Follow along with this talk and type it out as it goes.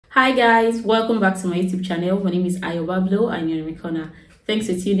Hi guys, welcome back to my YouTube channel. My name is Ayobablo and you're in my corner. Thanks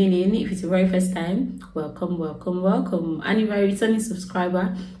for tuning in. If it's your very first time, welcome. And if you're a returning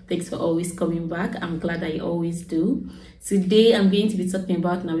subscriber, thanks for always coming back. I'm glad that you always do. Today I'm going to be talking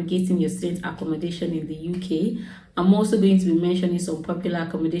about navigating your student accommodation in the UK. I'm also going to be mentioning some popular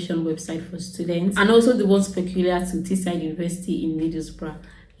accommodation websites for students and also the ones peculiar to Teesside University in Middlesbrough.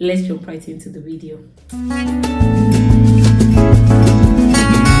 Let's jump right into the video.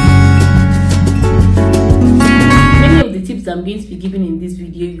 The tips I'm going to be giving in this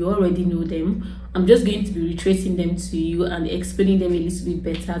video, you already know them. I'm just going to be retracing them to you and explaining them a little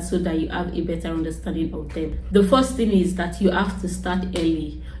bit better so that you have a better understanding of them. The first thing is that you have to start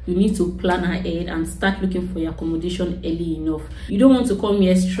early. You need to plan ahead and start looking for your accommodation early enough. You don't want to come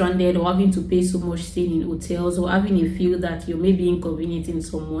here stranded or having to pay so much staying in hotels or having a feel that you're maybe inconveniencing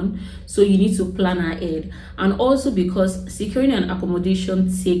someone. So you need to plan ahead. And also because securing an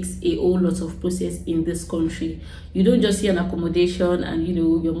accommodation takes a whole lot of process in this country. You don't just see an accommodation and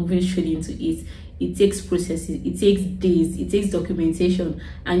you're moving straight into it. It takes processes, it takes days, it takes documentation,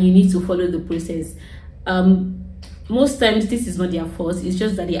 and you need to follow the process. Most times this is not their fault. It's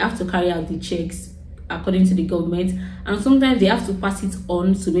just that they have to carry out the checks according to the government, and sometimes they have to pass it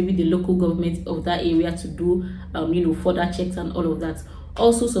on to maybe the local government of that area to do further checks and all of that.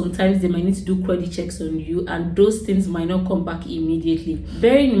 Also, sometimes they might need to do credit checks on you, and those things might not come back immediately.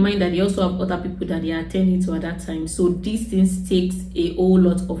 Bearing in mind that they also have other people that they are attending to at that time, so these things takes a whole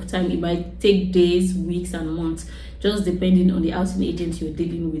lot of time. It might take days, weeks and months, just depending on the housing agent you're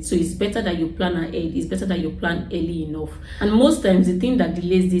dealing with. So it's better that you plan ahead. It's better that you plan early enough. And most times the thing that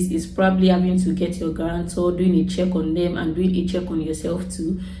delays this is probably having to get your guarantor, doing a check on them and doing a check on yourself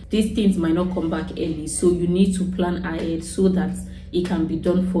too. These things might not come back early, so you need to plan ahead so that it can be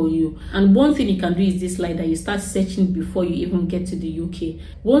done for you. And one thing you can do is this, like that you start searching before you even get to the UK.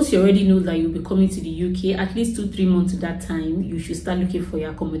 Once you already know that you'll be coming to the UK, at least 2-3 months to that time, you should start looking for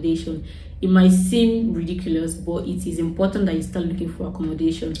your accommodation. It might seem ridiculous, but it is important that you start looking for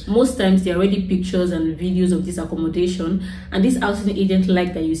accommodation. Most times there are already pictures and videos of this accommodation, and this housing agent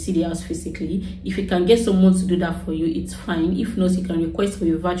like that you see the house physically. If you can get someone to do that for you, it's fine. If not, you can request for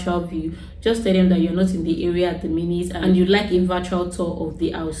a virtual view. Just tell them that you're not in the area at the minute and you'd like a virtual tour of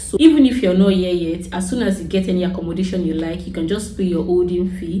the house. So even if you're not here yet, as soon as you get any accommodation you like, you can just pay your holding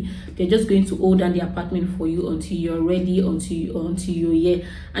fee. They're just going to hold down the apartment for you until you're ready, until you're here.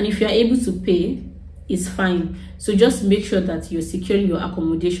 And if you're able to pay, it's fine. So just make sure that you're securing your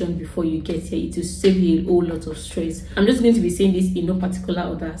accommodation before you get here. It will save you a whole lot of stress. I'm just going to be saying this in no particular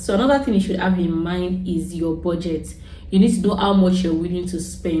order. So another thing you should have in mind is your budget. You need to know how much you're willing to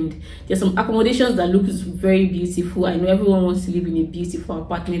spend. There's some accommodations that look very beautiful. I know everyone wants to live in a beautiful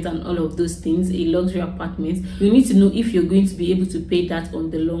apartment and all of those things, a luxury apartment. You need to know if you're going to be able to pay that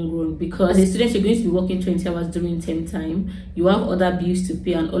on the long run, because as a student, you're going to be working 20 hours during term time. You have other bills to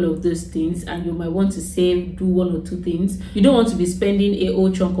pay and all of those things, and you might want to save, do 1 or 2 things. You don't want to be spending a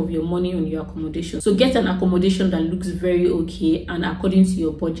whole chunk of your money on your accommodation. So get an accommodation that looks very okay and according to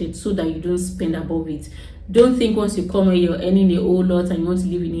your budget so that you don't spend above it. Don't think once you come here you're earning a whole lot and you want to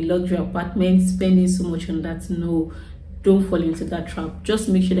live in a luxury apartment, spending so much on that. No, don't fall into that trap. Just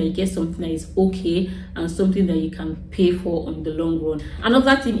make sure that you get something that is okay and something that you can pay for on the long run.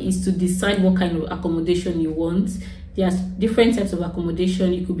 Another thing is to decide what kind of accommodation you want. There's different types of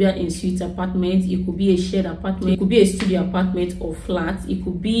accommodation. It could be an in-suite apartment, it could be a shared apartment, it could be a studio apartment or flat, it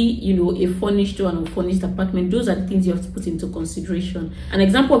could be a furnished or an unfurnished apartment. Those are the things you have to put into consideration. An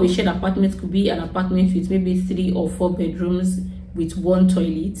example of a shared apartment could be an apartment with maybe 3 or 4 bedrooms with 1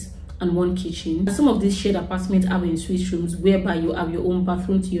 toilet and 1 kitchen. Some of these shared apartments have in-suite rooms whereby you have your own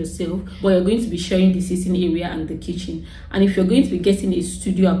bathroom to yourself, but you're going to be sharing the sitting area and the kitchen. And if you're going to be getting a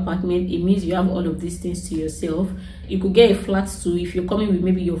studio apartment, it means you have all of these things to yourself. You could get a flat too. If you're coming with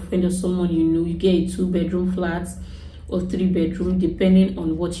maybe your friend or someone you get a 2-bedroom flat or 3-bedroom, depending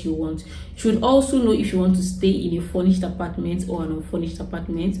on what you want. You should also know if you want to stay in a furnished apartment or an unfurnished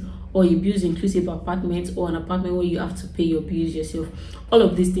apartment, or a bills inclusive apartment, or an apartment where you have to pay your bills yourself. All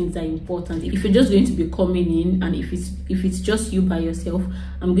of these things are important. If you're just going to be coming in and if it's just you by yourself,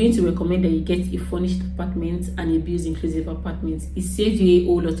 I'm going to recommend that you get a furnished apartment and a bills inclusive apartment. It saves you a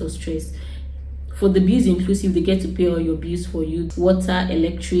whole lot of stress. For the bills inclusive, they get to pay all your bills for you: water,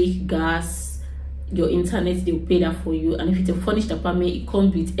 electric, gas, your internet, they'll pay that for you. And if it's a furnished apartment, it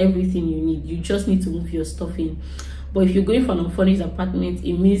comes with everything you need. You just need to move your stuff in. But if you're going for an unfurnished apartment,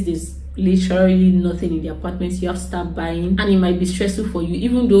 it means there's literally nothing in the apartments. You have to start buying, and it might be stressful for you,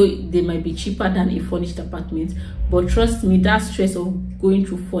 even though they might be cheaper than a furnished apartment. But trust me, that stress of going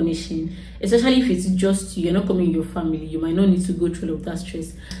through furnishing, especially if it's just you, you're not coming with your family, you might not need to go through all of that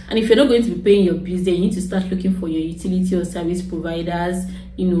stress. And if you're not going to be paying your bills, then you need to start looking for your utility or service providers,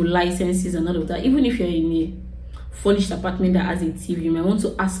 you know, licenses and all of that. Even if you're in a furnished apartment that has a TV, you might want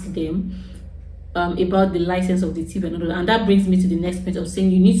to ask them about the license of the TV and all that. And that brings me to the next point of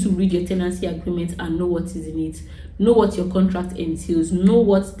saying you need to read your tenancy agreement and know what is in it, know what your contract entails, know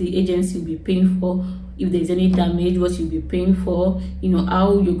what the agency will be paying for, if there's any damage, what you'll be paying for, you know,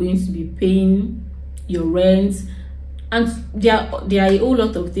 how you're going to be paying your rent. And there are a whole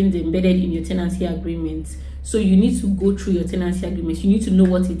lot of things embedded in your tenancy agreement. So you need to go through your tenancy agreement. You need to know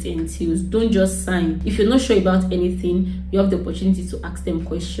what it entails. Don't just sign. If you're not sure about anything, you have the opportunity to ask them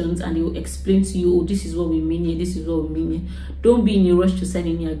questions and they will explain to you, oh, this is what we mean here, this is what we mean here. Don't be in a rush to sign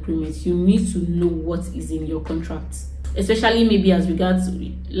any agreements. You need to know what is in your contract, especially maybe as regards,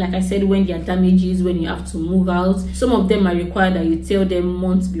 like I said, when there are damages, when you have to move out. Some of them are required that you tell them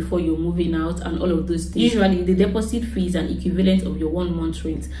months before you're moving out and all of those things. Usually the deposit fee is an equivalent of your 1 month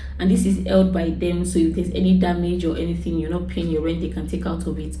rent, and this is held by them. So if there's any damage or anything, you're not paying your rent, they can take out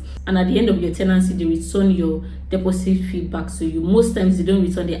of it. And at the end of your tenancy, they return your deposit fee back. So you, most times they don't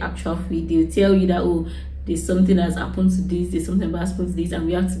return the actual fee. They'll tell you that, oh, there's something that's happened to this, there's something that's happened to this, and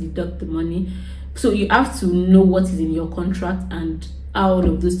we have to deduct the money. So you have to know what is in your contract and how all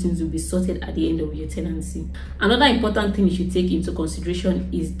of those things will be sorted at the end of your tenancy. Another important thing you should take into consideration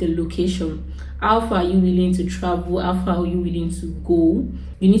is the location. How far are you willing to travel? How far are you willing to go?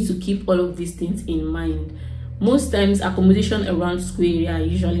 You need to keep all of these things in mind. Most times accommodation around school area are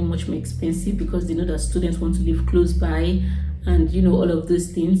usually much more expensive because they know that students want to live close by, and you know, all of those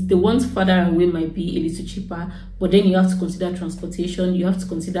things. The ones further away might be a little cheaper, but then you have to consider transportation, you have to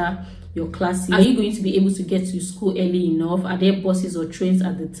consider your classes. Are you going to be able to get to school early enough? Are there buses or trains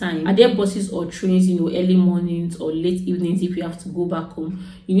at the time? Are there buses or trains, you know, early mornings or late evenings if you have to go back home?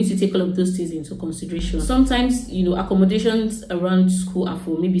 You need to take all of those things into consideration. Sometimes, you know, accommodations around school are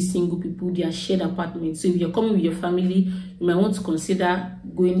for maybe single people, they are shared apartments. So if you're coming with your family, you might want to consider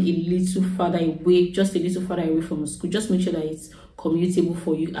going a little further away, just a little further away from school. Just make sure that it's commutable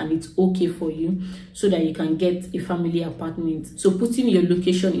for you and it's okay for you, so that you can get a family apartment. So putting your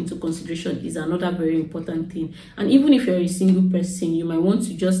location into consideration is another very important thing. And even if you're a single person, you might want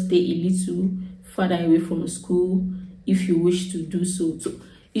to just stay a little further away from school if you wish to do so. So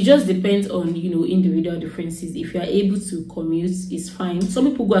it just depends on, you know, individual differences. If you are able to commute, it's fine.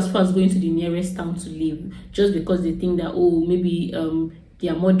 Some people go as far as going to the nearest town to live just because they think that, oh, maybe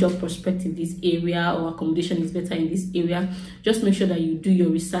there are more job prospects in this area, or accommodation is better in this area. Just make sure that you do your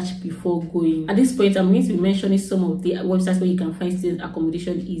research before going. At this point, I'm going to be mentioning some of the websites where you can find student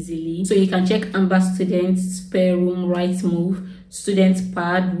accommodation easily. So you can check Amber Students, Spare Room, Rightmove, Student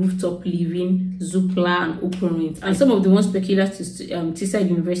Pad, Rooftop Living, Zoopla, and Open Rent. And some of the ones peculiar to Teesside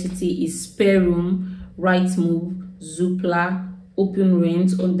University is Spare Room, Rightmove, Zoopla, Open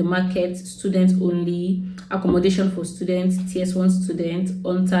Rent, On the Market, Student Only, Accommodation for Students, TS1 Student,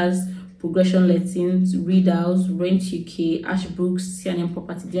 Hunters, Progression Lettings, Read House, Rent UK, Ashbrooks, CNM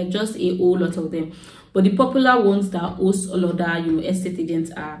Property. There are just a whole lot of them. But the popular ones that host all other, you know, estate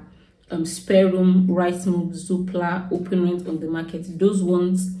agents are Spare Room, Rightmove, Zoopla, Open Rent, On the Market. Those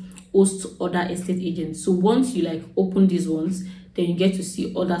ones host other estate agents. So once you like open these ones, then you get to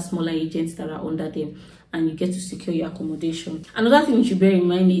see other smaller agents that are under them, and you get to secure your accommodation. Another thing you should bear in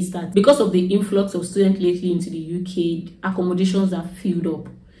mind is that because of the influx of students lately into the UK, accommodations are filled up.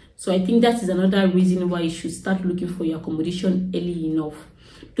 So I think that is another reason why you should start looking for your accommodation early enough.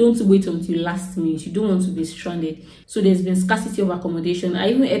 Don't wait until last minute. You don't want to be stranded. So there's been scarcity of accommodation. I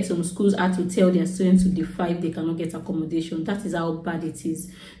even heard some schools had to tell their students to defy if they cannot get accommodation. That is how bad it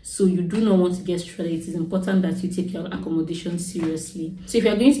is. So you do not want to get stranded. It is important that you take your accommodation seriously. So if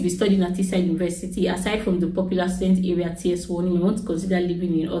you are going to be studying at Teesside University, aside from the popular student area TS1, you may want to consider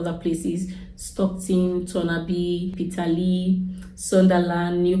living in other places: Stockton, Thornaby, Peterlee,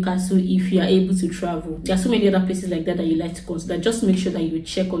 Sunderland, Newcastle, if you are able to travel. There are so many other places like that that you like to consider. Just make sure that you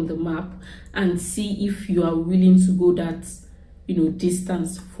check on the map and see if you are willing to go that, you know,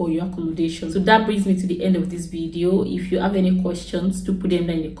 distance for your accommodation. So that brings me to the end of this video. If you have any questions, do put them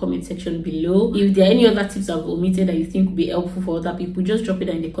down in the comment section below. If there are any other tips I've omitted that you think will be helpful for other people, just drop it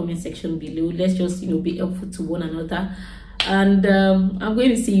down in the comment section below. Let's just, you know, be helpful to one another. And I'm going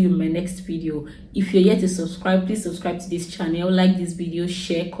to see you in my next video. If you're yet to subscribe, please subscribe to this channel, like this video,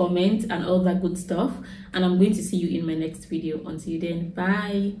 share, comment, and all that good stuff. And I'm going to see you in my next video. Until then,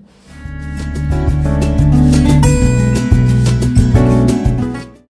 bye.